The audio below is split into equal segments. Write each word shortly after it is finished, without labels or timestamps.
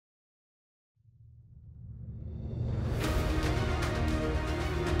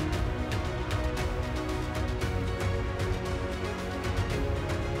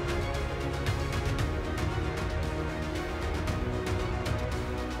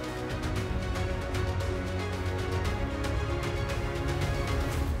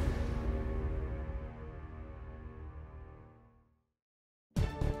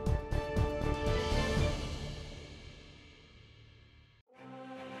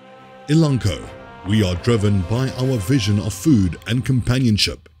Elanco, we are driven by our vision of food and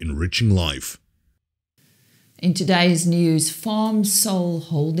companionship enriching life. In today's news, Farm Soul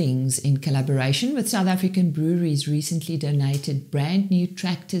Holdings, in collaboration with South African breweries, recently donated brand new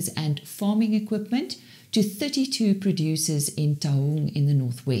tractors and farming equipment to 32 producers in Taung in the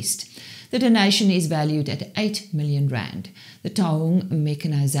northwest. The donation is valued at 8 million rand. The Taung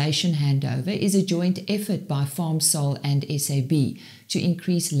mechanization handover is a joint effort by Farm Soul and SAB to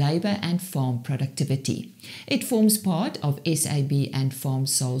increase labour and farm productivity. It forms part of SAB and Farm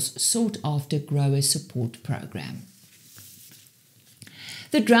Soul's sought-after grower support program.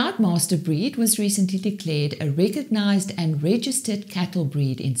 The Drought Master breed was recently declared a recognised and registered cattle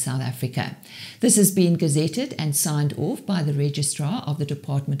breed in South Africa. This has been gazetted and signed off by the Registrar of the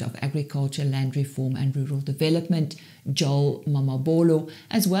Department of Agriculture, Land Reform and Rural Development, Joel Mamabolo,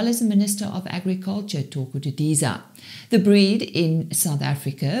 as well as the Minister of Agriculture, Toko Didiza. The breed in South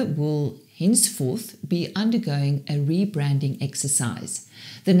Africa will henceforth be undergoing a rebranding exercise.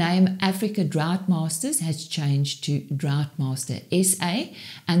 The name Africa Drought Masters has changed to Drought Master SA,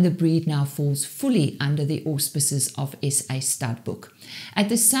 and the breed now falls fully under the auspices of SA Studbook. At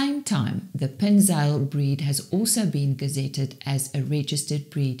the same time, the Pinzale breed has also been gazetted as a registered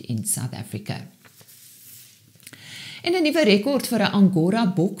breed in South Africa. En 'n nuwe rekord vir 'n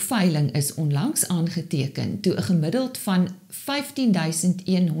Angora bokveiling is onlangs aangeteken toe 'n gemiddeld van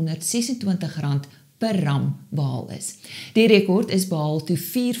R15.126 per ram behaal is. Die rekord is behaal toe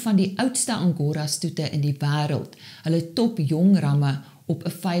 4 van die oudste Angora stoete in die wêreld hulle top jong ramme op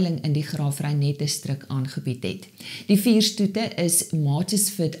 'n veiling in die Graafrenet distrik aangebied het. Die 4 stoete is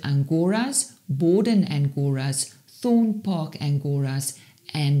Matisford Angoras, Borden Angoras, Thorn Park Angoras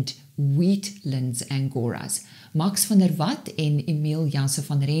en Wheatlands Angoras. Max van der Walt en Emil Janse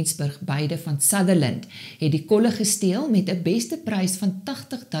van Rensburg, beide van Sutherland, het die kolle gesteel met 'n beste prys van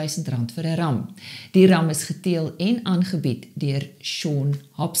R80.000 vir 'n ram. Die ram is geteel en aangebied deur Sean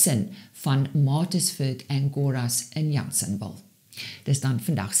Hobson van Matisford Angoras in Janssenville. Dis dan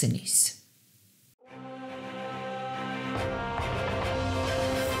vandag se nuus.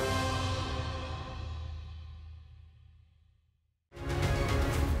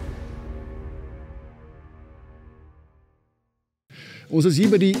 Ons is hier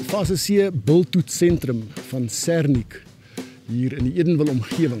by die Fase C bulttoetsentrum van Sernick, hier in die Edenville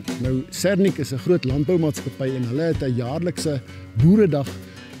omgewing. Nou, Sernick is 'n groot landboumaatskappy en hulle het 'n jaarlikse boeredag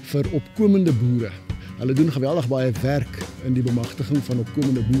vir opkomende boere. Hulle doen geweldig baie werk in die bemagtiging van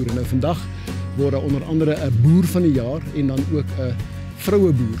opkomende boere. Nou, vandag word daar onder andere 'n boer van die jaar en dan ook 'n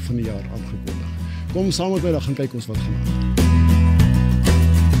vroueboer van die jaar aangekondig. Kom saam met my, dan gaan kyk ons wat gaan aan.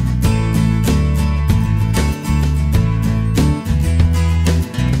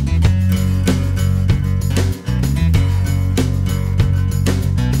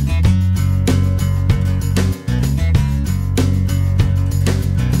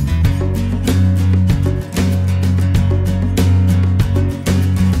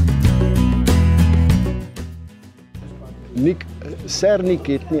 Sernick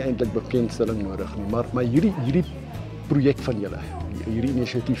het nie eintlik bekendstelling nodig nie, maar hierdie projek van julle, hierdie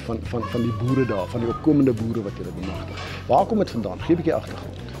inisiatief van die boere daar, van die opkomende boere wat julle bemagtig. Waar kom dit vandaan? Gee 'n bietjie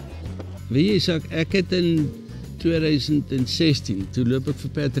agtergrond. Weet jy, ek het in 2016, toe loop ek vir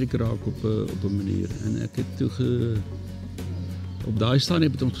Patrick raak op 'n manier en ek het toe op daai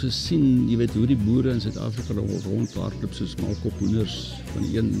stadium het ons gesien, jy weet hoe die boere in Suid-Afrika rondhardloop soos malkop hoenders van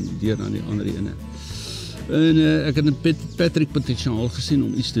die een deur na die ander ene. En ek het in Patrick potentiaal gesien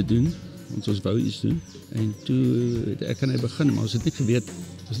om iets te doen, ons wou iets doen, en toe het ek en hy begin, maar ons het nie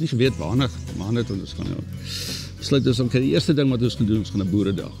geweet waarna ons gaan besluit, dus die eerste ding wat ons gaan doen, ons gaan 'n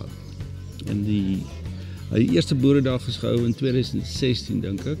boeredag hou. En die eerste boeredag is gehou in 2016,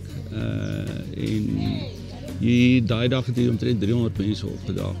 dink ek, en daai dag het hier omtrent 300 mense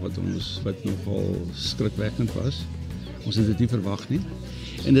opgedaag, wat nogal skrikwekkend was. Ons het dit nie verwag nie.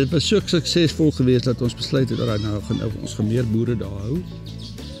 En dit was so suksesvol geweest dat ons besluit het dat ons gaan meer boere daar hou,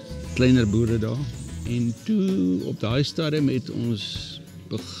 kleiner boere daar. En toe op daai stadium het ons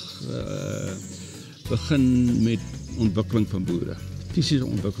begin met ontwikkeling van boere, fisiese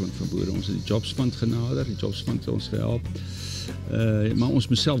ontwikkeling van boere. Ons het die Jobsfund genader, die Jobsfund het ons gehelp, maar ons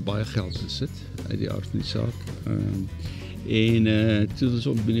moes self baie geld gesit uit die aard van die saak. En toe het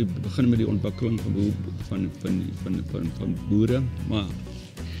ons begin met die ontwikkeling van boere, maar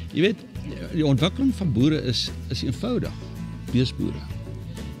jy weet, die ontwikkeling van boere is eenvoudig, beesboere.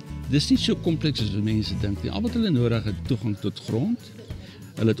 Dis nie so kompleks as mense dink nie. Al wat hulle nodig het, toegang tot grond,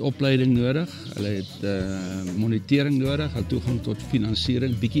 hulle het opleiding nodig, hulle het monitering nodig, hulle toegang tot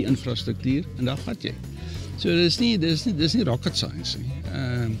financiering, bietjie infrastruktuur, en daar gaat jy. So dis nie rocket science nie.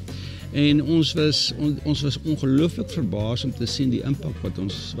 En ons was ongelooflik verbaas om te sien die impak wat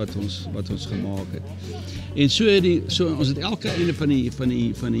ons gemaak het. En so ons het elke einde van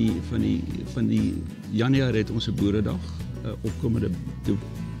die Januarie het ons 'n boeredag, opkomende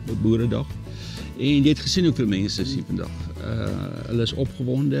boeredag. En jy het gesien hoeveel mense is hier vandag. Hulle is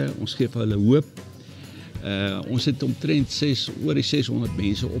opgewonde, ons gee vir hulle hoop. Ons het omtrent oor die 600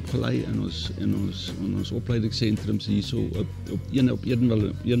 mense opgelei in ons opleidingssentrums hierso op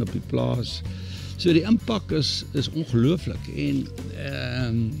Edenville, een op die Plaas. So die impak is ongelooflik en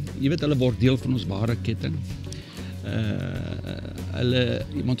jy weet hulle word deel van ons ware ketting.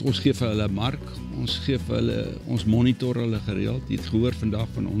 Ons gee vir hulle mark, ons monitor hulle gereeld. Jy het gehoor vandag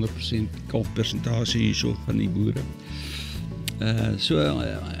van 100% kalfpersentasie hierso van die boere.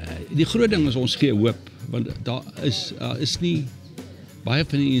 Die groot ding is ons gee hoop, want daar is nie baie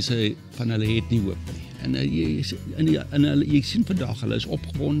van die mense van hulle het nie hoop nie. En jy sien vandag, hulle is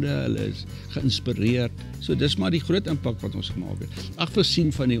opgewonde, hulle is geïnspireerd. So dis maar die groot impak wat ons gemaak het.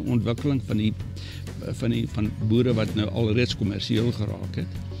 Afgesien van die ontwikkeling van boere wat nou alreeds kommersieel geraak het,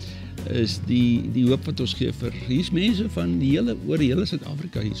 is die hoop wat ons gee vir hier's mense van oor die hele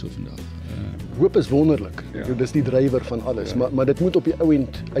Suid-Afrika hierso vandag. Hoop is wonderlik. Ja. Dis die drywer van alles, ja. maar dit moet op die ou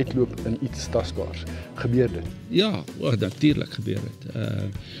end uitloop in iets tasbaars. Gebeur dit? Ja, natuurlik gebeur dit.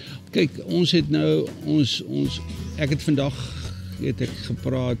 Kyk, ons het nou ek het vandag ek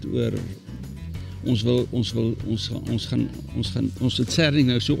gepraat oor ons het Sernick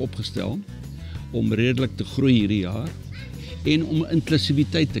nou so opgestel om redelik te groei hierdie jaar en om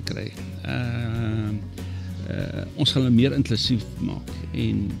inklusiwiteit te kry. Ons gaan hulle meer inklusief maak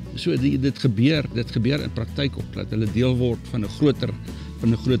en so dit gebeur in praktyk op dat hulle deel word van 'n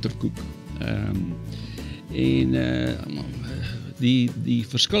groter koek. Die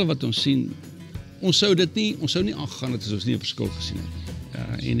verskil wat ons sien, ons sou nie aangegaan het as ons nie 'n verskil gesien het.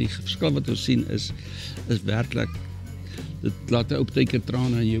 En die verskil wat ons sien is werklik, dit laat 'n ou partykeer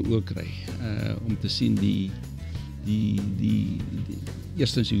trane in jou oë kry, om te sien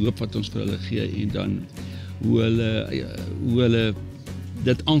eerstens die hoop wat ons vir hulle gee en dan hoe hulle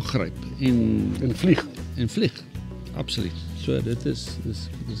dit aangryp en vlieg. Absoluut. So dit is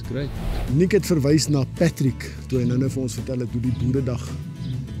great. Nick het verwys na Patrick toe hy nou vir ons vertel het hoe die boeredag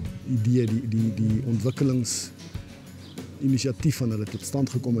idee, die ontwikkelingsinisiatief van hulle tot stand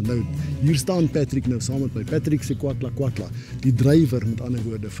gekom het. Nou hier staan Patrick nou saam met my. Patrick se kwatla, die drywer met ander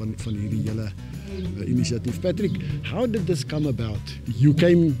woorde van hierdie hele initiatief. Patrick, how did this come about? You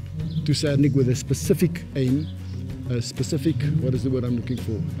came to Sernick with a specific aim, what is the word I'm looking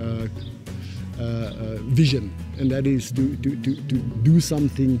for? Vision, and that is to do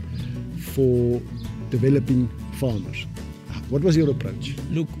something for developing farmers. What was your approach?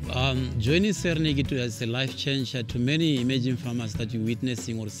 Look, joining Sernick, it was a life changer to many emerging farmers that you're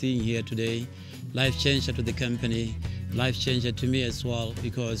witnessing or seeing here today. Life changer to the company, life changer to me as well,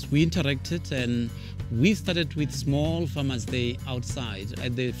 because we interacted and we started with small farmers there outside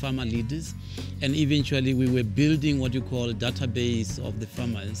at the farmer leaders, and eventually we were building what you call a database of the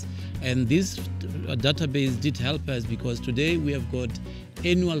farmers. And this database did help us because today we have got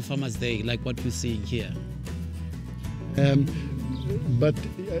annual farmers day like what we're seeing here. But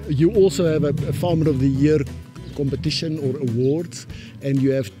you also have a Farmer of the Year competition or awards, and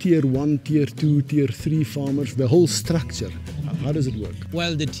you have tier 1, tier 2, tier 3 farmers, the whole structure. How does it work?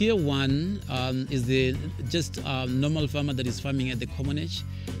 Well, the tier 1 is the just normal farmer that is farming at the commonage.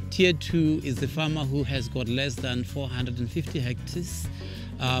 Tier 2 is the farmer who has got less than 450 hectares.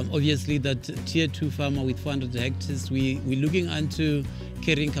 Obviously, that tier 2 farmer with 400 hectares, we're looking into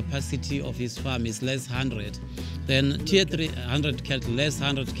carrying capacity of his farm is less 100. Then tier 3, 100 cattle, less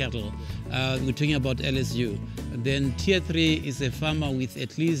 100 cattle. We're talking about LSU. Then tier 3 is a farmer with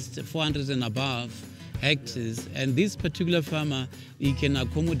at least 400 and above hectares. And this particular farmer, he can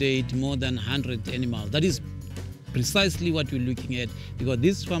accommodate more than 100 animals. That is precisely what we're looking at, because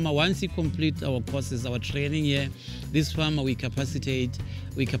this farmer, once he completes our courses, our training here, this farmer we capacitate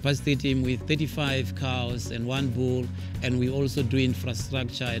him with 35 cows and 1 bull, and we also do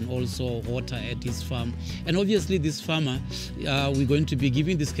infrastructure and also water at his farm. And obviously this farmer, we're going to be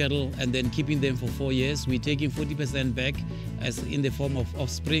giving this cattle and then keeping them for 4 years. We're taking 40% back as in the form of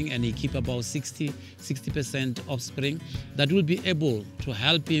offspring, and he keep about 60% offspring. That will be able to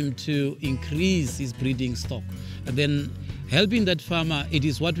help him to increase his breeding stock. And then helping that farmer, it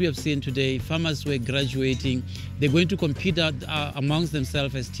is what we have seen today. Farmers were graduating. They're going to compete amongst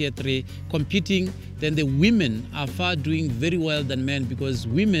themselves as tier 3, competing. Then the women are far doing very well than men, because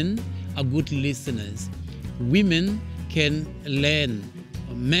women are good listeners. Women can learn.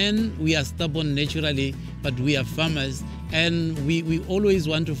 Men, we are stubborn naturally, but we are farmers, And we always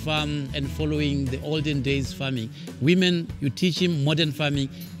want to farm and following the olden days farming. Women, you teach them modern farming,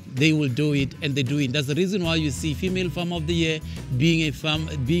 they will do it, and they do it. That's the reason why you see female farmer of the year being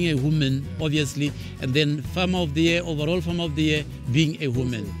a woman, obviously, and then farmer of the year, overall farmer of the year being a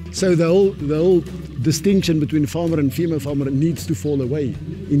woman. So the whole distinction between farmer and female farmer needs to fall away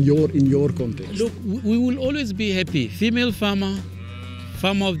in your context. Look, we will always be happy. Female farmer,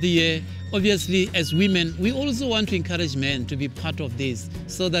 farmer of the year. Obviously, as women, we also want to encourage men to be part of this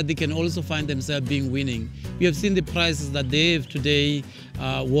so that they can also find themselves being winning. We have seen the prizes that they have today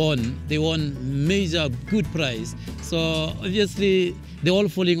won. They won major good prize. So obviously, they're all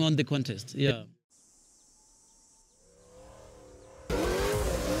falling on the contest. Yeah.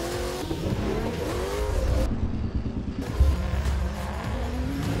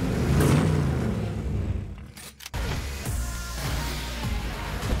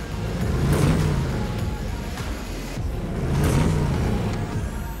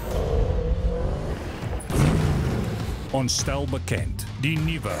 Ons stel bekend, die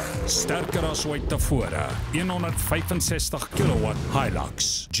nuwe, sterker as ooit tevore, 165 kW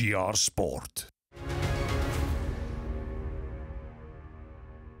Hilux GR Sport.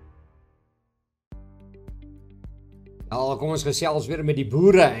 Ja, kom ons gesels weer met die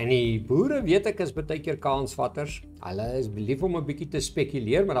boere, en die boere weet ek is baie keer kansvatters. Hulle is lief om 'n bietjie te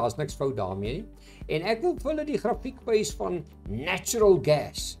spekuleer, maar daar's niks fout daarmee nie. En ek wil vir hulle die grafiek wys van natural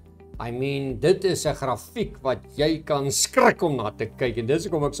gas. I mean, dit is 'n grafiek wat jy kan skrik om na te kyk. En dis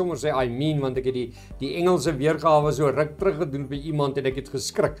hoekom ek sommer sê want ek het die Engelse weergawe so ruk terug gedoen by iemand en ek het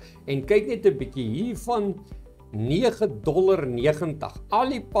geskrik. En kyk net 'n bietjie hier van $9.90 al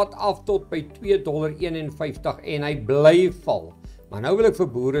die pad af tot by $2.51 en hy bly val. Maar nou wil ek vir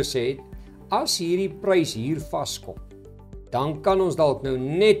boere sê, as hierdie prys hier vaskom, dan kan ons dalk nou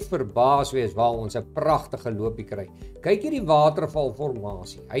net verbaas wees waar ons 'n pragtige loopie kry. Kyk hierdie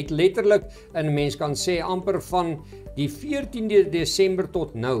watervalformasie. Hy het letterlik, en mens kan sê amper van die 14de Desember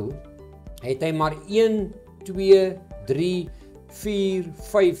tot nou, het hy maar 1, 2, 3, 4,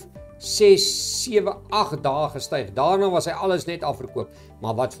 5, 6, 7, 8 dae gestyg. Daarna was hy alles net afverkoop.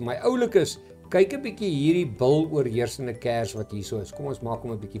 Maar wat vir my oulik is, kyk 'n bietjie hierdie bil oorheersende kers wat hier so is. Kom ons maak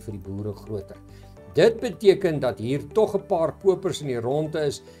hom 'n bietjie vir die boere groter. Dit beteken dat hier tog 'n paar kopers in die ronde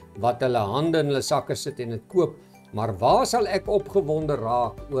is wat hulle hande in hulle sakke sit en dit koop. Maar waar sal ek opgewonde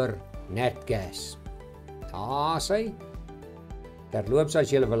raak oor netgas? Daar sê, terloops as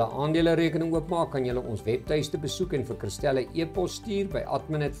julle wil 'n aandelerekening oopmaak, kan julle ons webtuiste besoek en vir Christelle e-pos stuur by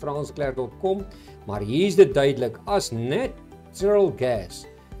admin@fransklerk.com. Maar hier's dit duidelik, as natural gas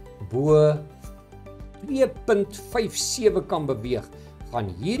bo 2.57 kan beweeg, gaan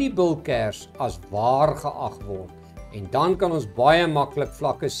hierdie bilkers as waar geag word. En dan kan ons baie maklik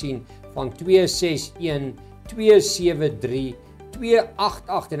vlakke sien van 261, 273,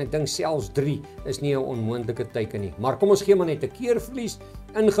 288 en ek dink selfs 3 is nie 'n onmoontlike teiken nie. Maar kom ons gee maar net 'n keerverlies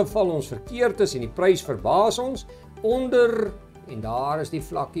in geval ons verkeerd is en die prys verbaas ons onder, en daar is die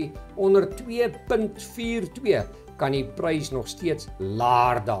vlakkie, onder 2.42 kan die prys nog steeds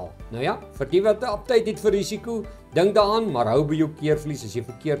laer daal. Nou ja, vir die wat 'n aptyd het vir risiko, dink daaraan, maar hou by jou keerverlies. As jy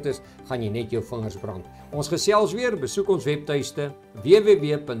verkeerd is, gaan jy net jou vingers brand. Ons gesels weer, besoek ons webtuiste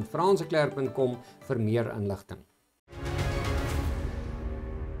www.fransklerk.com vir meer inligting.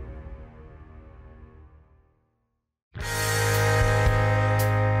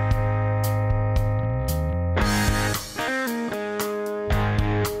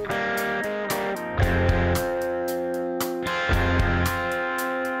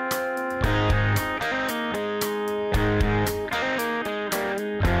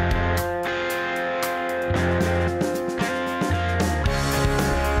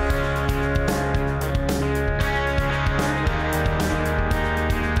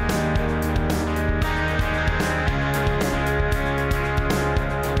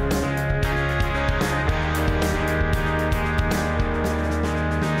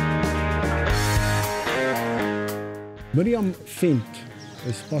 Miriam Vent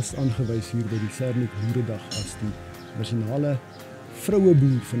is pas aangewys hier by die Sernick Boeredag as die nasionale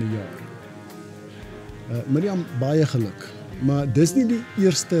vroueboer van die jaar. Miriam, baie geluk. Maar dis nie die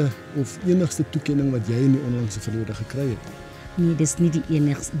eerste of enigste toekenning wat jy in die onlangse verlede gekry het. Nee, dis nie die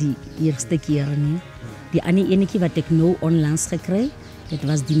eerste keer nie. Die ander enetjie wat ek nou onlangs gekry, dit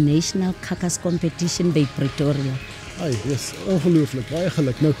was die National Kakas Competition by Pretoria. Ai, dis ongelooflik, baie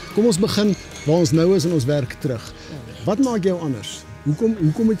geluk. Nou, kom ons begin waar ons nou is en ons werk terug. Wat maak jou anders? Hoekom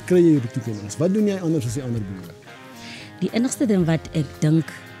kry jy hierdie toekennings? Wat doen jy anders as die ander boere? Die enigste ding wat ek dink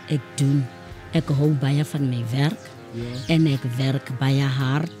ek doen, ek hou baie van my werk en ek werk baie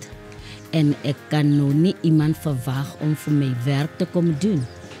hard En ek kan nou nie iemand verwag om vir my werk te kom doen.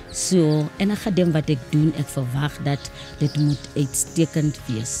 So, enige ding wat ek doen, ek verwag dat dit moet uitstekend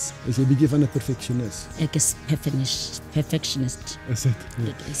wees. Is jy 'n bietjie van 'n perfeksionis? Ek is perfectionist. Is dit? Ja.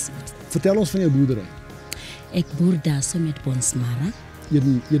 Dit is het. Vertel ons van jou boerdery. Ek boer daar so met Bonsmara.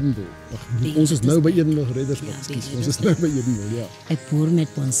 Edenville. Ons is nou by Edenville Redderskap. Ons is nou by Edenville, ja. Ek boer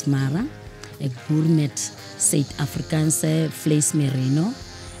met Bonsmara. Ek boer met Suid-Afrikaanse vlees merino.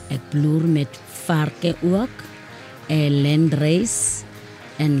 Ek boer met varke ook. Landrace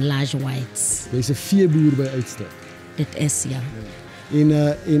en large whites. Jy's 'n veeboer by uitstek. Dit is ja.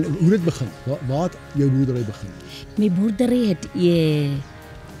 En hoe dit begin? Waar het jou boerdery begin? My boerdery het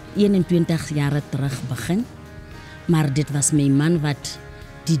 21 jaar terug begin. Maar dit was my man wat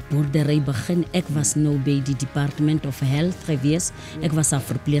die boerdery begin. Ek was nou by die Department of Health gewees. Ek was 'n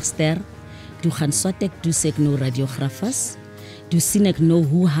verpleegster. Toe gaan swat ek, toe sê ek nou radiografas. Toe sien ek nou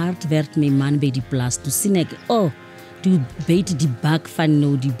hoe hard werd my man by die plaas. Toe sien ek, toe byt die bak van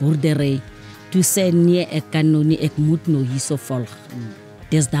nou die boerdery. Toe sê nee, ek kan nou nie, ek moet nou hierso volg.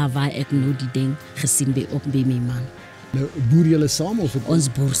 Dis daar waar ek nou die ding gesien by my man. Nou, boer julle saam of ons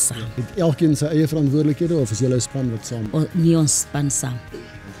boer saam? Het elkeen sy eie verantwoordelikhede of is julle 'n span wat saam? Nee, ons span saam.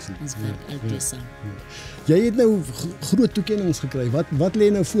 Ons werk altyd saam. Jy het nou groot toekennings gekry. Wat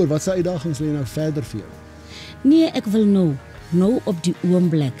lê nou voor? Wat se uitdagings lê nou verder vir jou? Nee, ek wil nou op die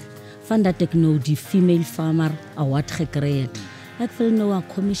oomblik van dat ek nou die Female Farmer Award gekry het. Ek wil nou 'n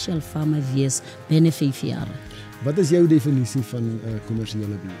commercial farmer wees binne 5 jaar. Wat is jou definisie van kommersiële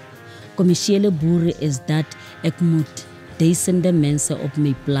boer? Kommersiële boere is dat ek moet duisende mense op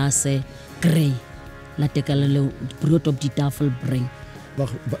my plase kry. Laat ek hulle brood op die tafel bring.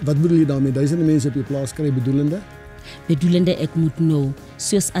 Wag, wat bedoel jy daarmee? Duisende mense op jou plaas kry bedoelende? Bedoelende ek moet nou,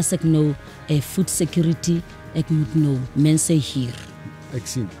 soos as ek nou food security, ek moet nou mense hier. Ek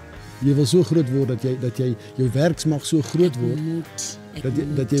sien. Jy wil so groot word dat jy jou werksmag so groot word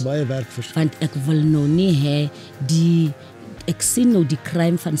dat jy baie werk verskaf. Want ek wil nou nie hê ek sien nou die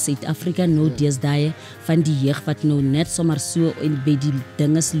crime van Suid-Afrika nou deesdae van die jeug wat nou net sommer so by die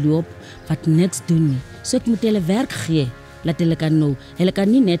dinges loop wat niks doen nie. So ek moet hulle werk gee. Laat hulle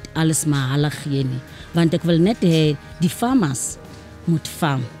kan nie net alles maar hulle gee nie. Want ek wil net hê die farmers moet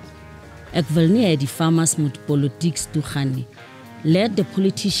farm. Ek wil nie hê die farmers moet politics toe gaan nie. Let the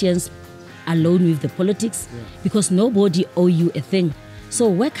politicians alone with the politics because nobody owe you a thing. So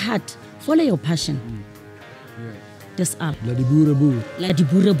work hard, follow your passion. Dis al. Laat die boere boer. Laat die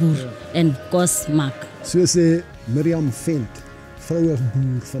boere boer en kos maak. So sê Miriam Vent, vroue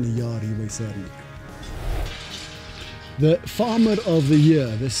boer van die jaar hier by Sernick. The Farmer of the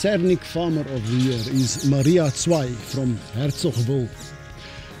Year, the Sernick Farmer of the Year is Maria Zwei from Herzogswil.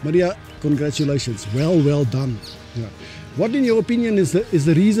 Maria, congratulations. Well done. Yeah. What in your opinion is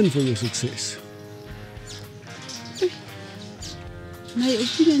the reason for your success? My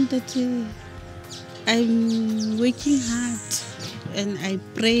opinion that I'm working hard and I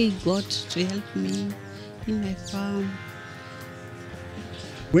pray God to help me in my farm.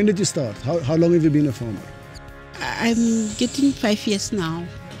 When did you start? How long have you been a farmer? I'm getting 5 years now.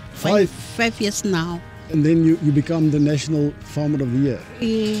 5 years now. And then you become the National Farmer of the Year.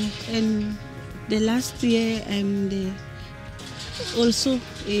 And the last year I'm also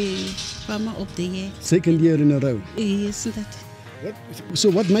a Farmer of the Year. Second year in a row. Yes, that. So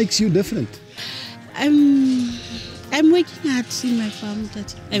what makes you different? I'm working hard in my farm.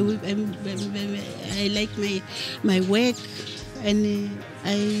 That I like my work, and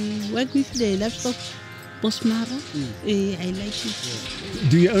I work with the livestock. Bosmara, I like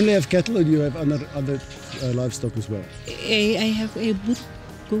it. Do you only have cattle or do you have other livestock as well? I have a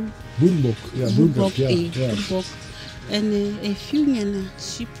boerbok, boerbok, and a few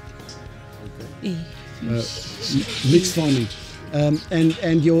sheep. Okay. Mixed farming.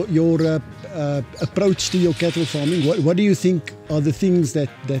 And your approach to your cattle farming, what do you think are the things that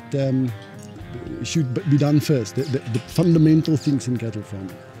should be done first, the fundamental things in cattle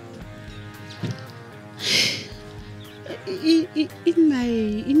farming? In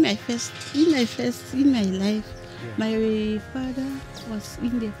my life, my father was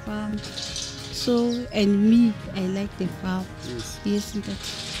in the farm, so and me, I like the farm. Yes,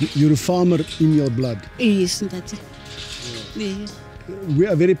 that. You're a farmer in your blood. Yes, that. Yeah. We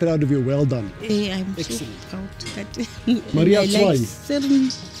are very proud of you. Well done. I'm excellent. So proud. Maria Zwei.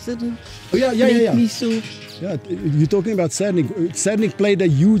 Sernick. Oh yeah. Me so. Yeah, you're talking about Sernick. Sernick played a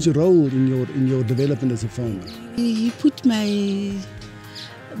huge role in your development as a farmer. He put my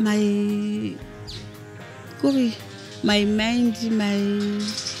mind, my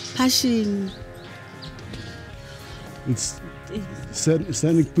passion. It's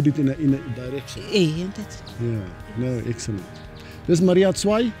Sernick put it in a direction. That's Yeah, no, excellent. This is Maria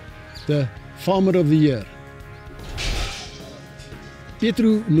Tswai, the Farmer of the Year.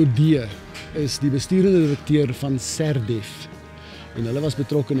 Petro Nodee is die besturende direkteur van Serdef. En hulle was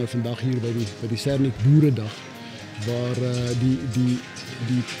betrokke nou vandag hier by die Sernick Boeredag, waar die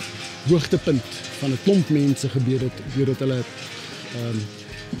hoogtepunt van 'n klomp mense gebeur het, deurdat hulle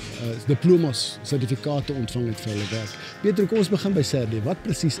diplomas, sertifikate ontvang het vir hulle werk. Petro, kom ons begin by Serdef. Wat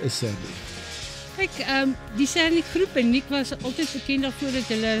presies is Serdef? Kyk, die Sernick groep en Nick was altyd bekend daarvoor dat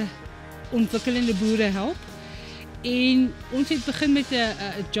hulle ontwikkelende boere help. En ons het begin met 'n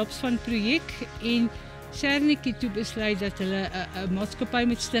jobs van projek en Sernick het toe besluit dat hulle 'n maatskappy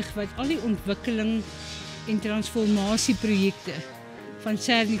moet stig wat al die ontwikkeling en transformasieprojekte van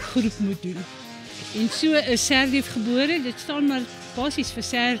Sernick groep moet doen. En so is Serdef gebore, dit staan maar basies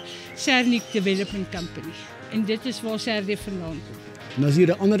vir Sernick Development Company. En dit is waar Serdef vandaan kom. En as hier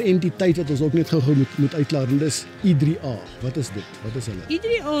 'n ander entiteit wat ons ook net gou moet uitlaat, en dis I3A. Wat is dit? Wat is hulle?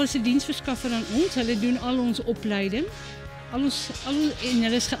 I3A is 'n diensverskaffer aan ons. Hulle doen al ons opleiding. En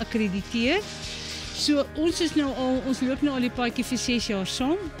hulle is geakkrediteer. So ons loop nou al die paadjie vir 6 jaar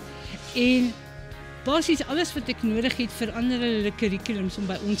saam. En basies alles wat ek nodig het, verander hulle kurrikulums om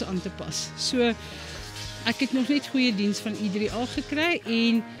by ons aan te pas. So ek het nog net goeie diens van I3A gekry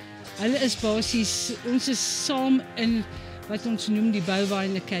en hulle is basies, ons is saam in wat ons noem die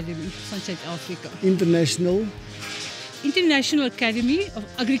Bouwine Academy van Suid-Afrika. International Academy of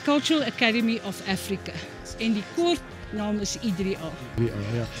Agricultural Academy of Africa. En die kort naam is I3A.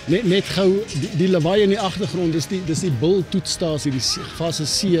 Ja. Net gou die lawaai in die agtergrond, dis die Bull toetsstasie, die fase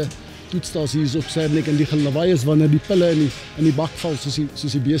C toetsstasie hier op Sernick, en die lawaai is wanneer die pille in die bak val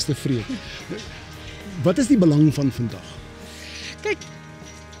soos die beeste vreet. Wat is die belang van vandag? Kyk,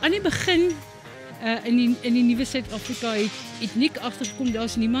 aan die begin in die nuwe Suid-Afrika het Nick agtergekom,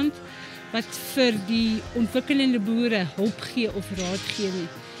 daar's niemand wat vir die ontwikkelende boere hulp gee of raad gee nie.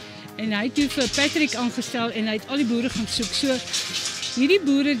 En hy het toe vir Patrick aangestel en hy het al die boere gaan soek. So hierdie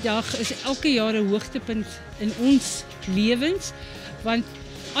boeredag is elke jaar 'n hoogtepunt in ons lewens, want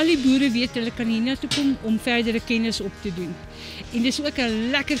al die boere weet hulle kan hiernatoe kom om verdere kennis op te doen. En dis ook 'n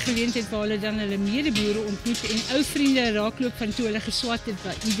lekker geleentheid waar hulle dan hulle medeboere ontmoet en ou vriende raakloop van toe hulle geswat het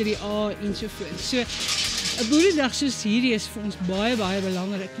by I3A en so voort. So 'n boeredag soos hierdie is vir ons baie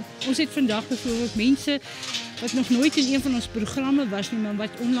belangrik. Ons het vandag byvoorbeeld mense wat nog nooit in een van ons programme was nie, maar wat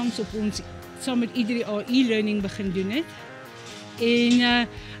onlangs op ons saam met I3A e-learning begin doen het. En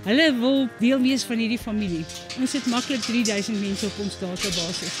hulle wil deel wees van hierdie familie. Ons het maklik 3000 mense op ons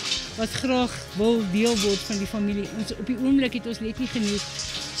database wat graag wil deel word van die familie. Op die oomblik het ons net nie genoeg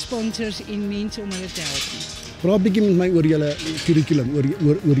sponsors en mense om hulle te help nie. Praat bietjie met my oor julle kurrikulum,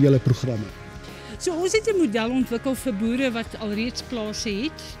 oor julle programme. So ons het 'n model ontwikkel vir boere wat alreeds plase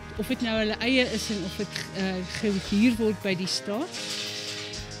het, of dit nou hulle eie is en of dit gehuur word by die staat.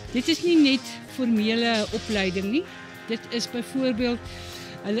 Dit is nie net formele opleiding nie. Dit is byvoorbeeld,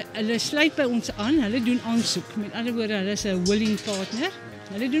 hulle sluit by ons aan, hulle doen aansoek. Met ander woorde, hulle is 'n willing partner.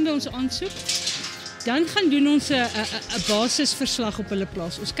 Hulle doen by ons aansoek. Dan gaan doen ons 'n basisverslag op hulle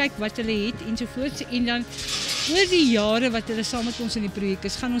plaas. Ons kyk wat hulle het ensovoorts. En dan oor die jare wat hulle saam met ons in die projek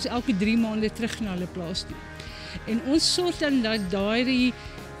is, gaan ons elke 3 maande terug na hulle plaas toe. En ons sorg dan dat daai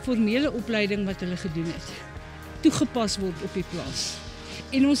formele opleiding wat hulle gedoen het, toegepas word op die plaas.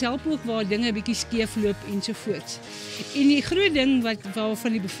 En ons help ook waar dinge 'n bietjie skeef loop ensovoorts. En die groot ding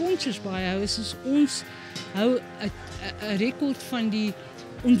waarvan die befondsers baie hou is ons hou 'n rekord van die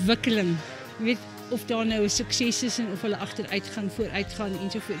ontwikkeling. Jy weet of daar nou 'n sukses is en of hulle agteruitgaan, vooruitgaan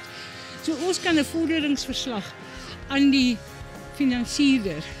ensovoorts. So ons kan 'n vorderingsverslag aan die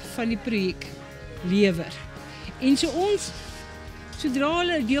finansierder van die projek lewer. En so ons, sodra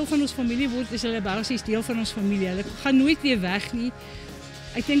hulle 'n deel van ons familie word, is hulle basies deel van ons familie. Hulle gaan nooit weer weg nie.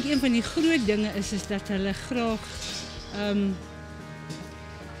 Ek dink een van die groot dinge is dat hulle graag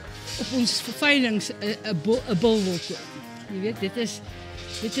op ons veilings 'n bul wil koop. Jy weet, dit is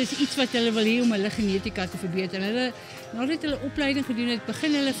iets wat hulle wil hê om hulle genetika te verbeter. Hulle, nadat hulle opleiding gedoen het,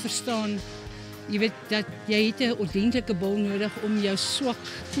 begin hulle verstaan, jy weet, dat jy het 'n ordentlike bul nodig om jou swak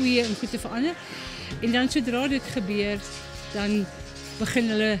koeie en goed te verander. En dan sodra dit gebeur, dan begin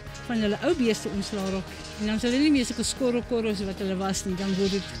hulle van hulle ou beeste ontslaa raak. En dan sal hulle nie meer sulke skorrelkorrels wat hulle was nie, dan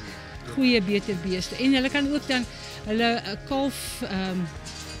word dit goeie, beter beeste. En hulle kan ook dan hulle kalf,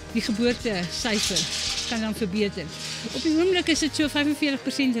 die geboortesyfer kan dan verbeter. Op die oomblik is dit so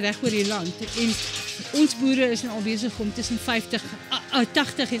 45% reg oor die land. En ons boere is nou al besig om tussen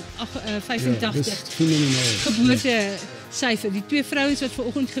 80 en 85 geboortesyfer. Die 2 vrouens wat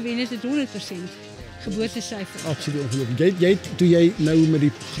vanoggend gewen het 100%. geboortesyfer. Absoluut ongelooflik. Jy toe jy nou met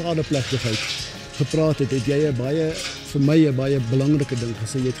die gradeplegtigheid gepraat het jy 'n baie vir my 'n baie belangrike ding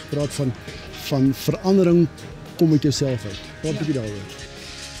gesê. Jy het gepraat van verandering kom uit jouself uit. Praat 'n bietjie daaroor.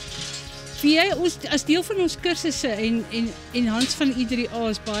 Vir jy ons as deel van ons kursusse en Hans van I3A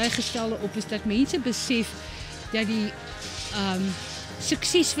is baie gestelde op is dat mense besef dat die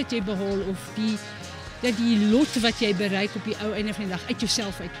sukses wat jy behaal of dat die lot wat jy bereik op die ou einde van die dag uit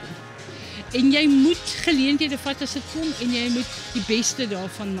jouself uitkom. En jy moet geleenthede vat as dit kom en jy moet die beste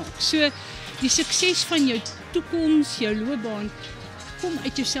daarvan maak. So die sukses van jou toekoms, jou loopbaan kom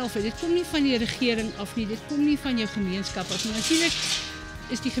uit jouself uit. Dit kom nie van die regering af nie, dit kom nie van jou gemeenskap af nie. Natuurlik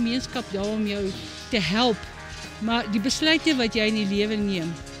is die gemeenskap daar om jou te help, maar die besluite wat jy in die lewe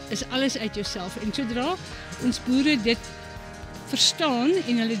neem, is alles uit jouself. En sodra ons boere dit verstaan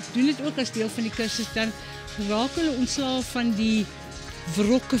en hulle doen dit ook as deel van die kursus, dan raak hulle ontslae van die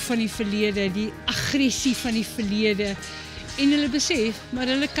wrokke van die verlede, die aggressie van die verlede en hulle besef, maar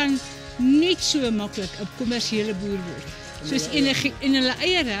hulle kan net so maklik 'n kommersiële boer word. Soos enige in hulle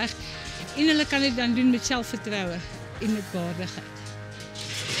eie reg en hulle kan dit dan doen met selfvertroue en met waardigheid.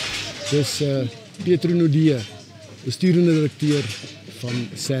 Dis Pietro Nodie, bestuurende direkteur van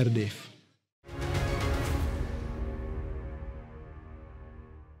Sernick.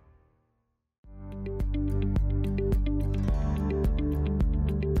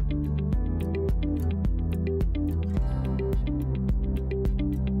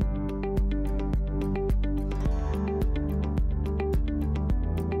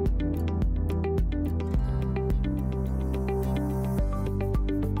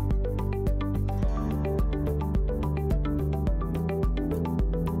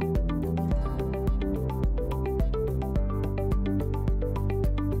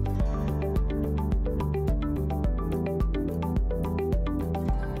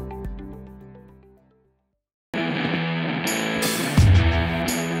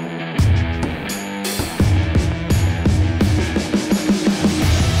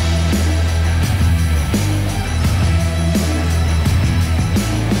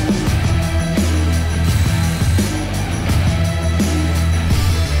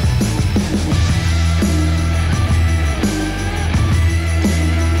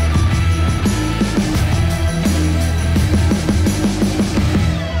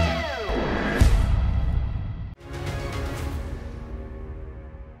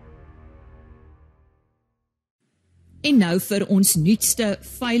 En nou vir ons nuutste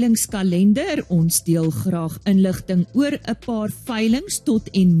veilingskalender. Ons deel graag inligting oor 'n paar veilings tot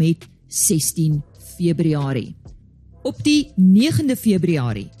en met 16 Februarie. Op die 9de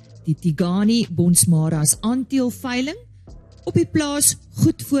Februarie, die Tigani Bonsmara's aanteelveiling op die plaas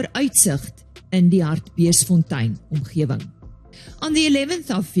Goed Vooruitzicht in die Hartbeesfontein omgewing. On the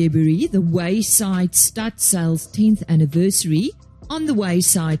 11th of February, the Wayside Stud Sales 10th anniversary on the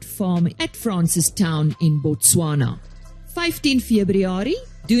Wayside Farm at Francistown in Botswana. 15 Februarie,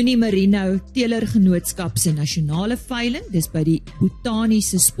 Doenie Merino Teelergenootskap se nasionale veiling, dis by die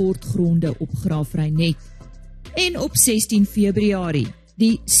Botaniese Sportgronde op Graafrenet. En op 16 Februarie,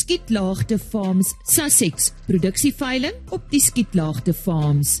 die Skietlaagte Farms Sussex produksieveiling op die Skietlaagte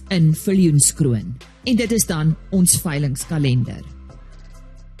Farms in Viljoenskroon. En dit is dan ons veilingskalender.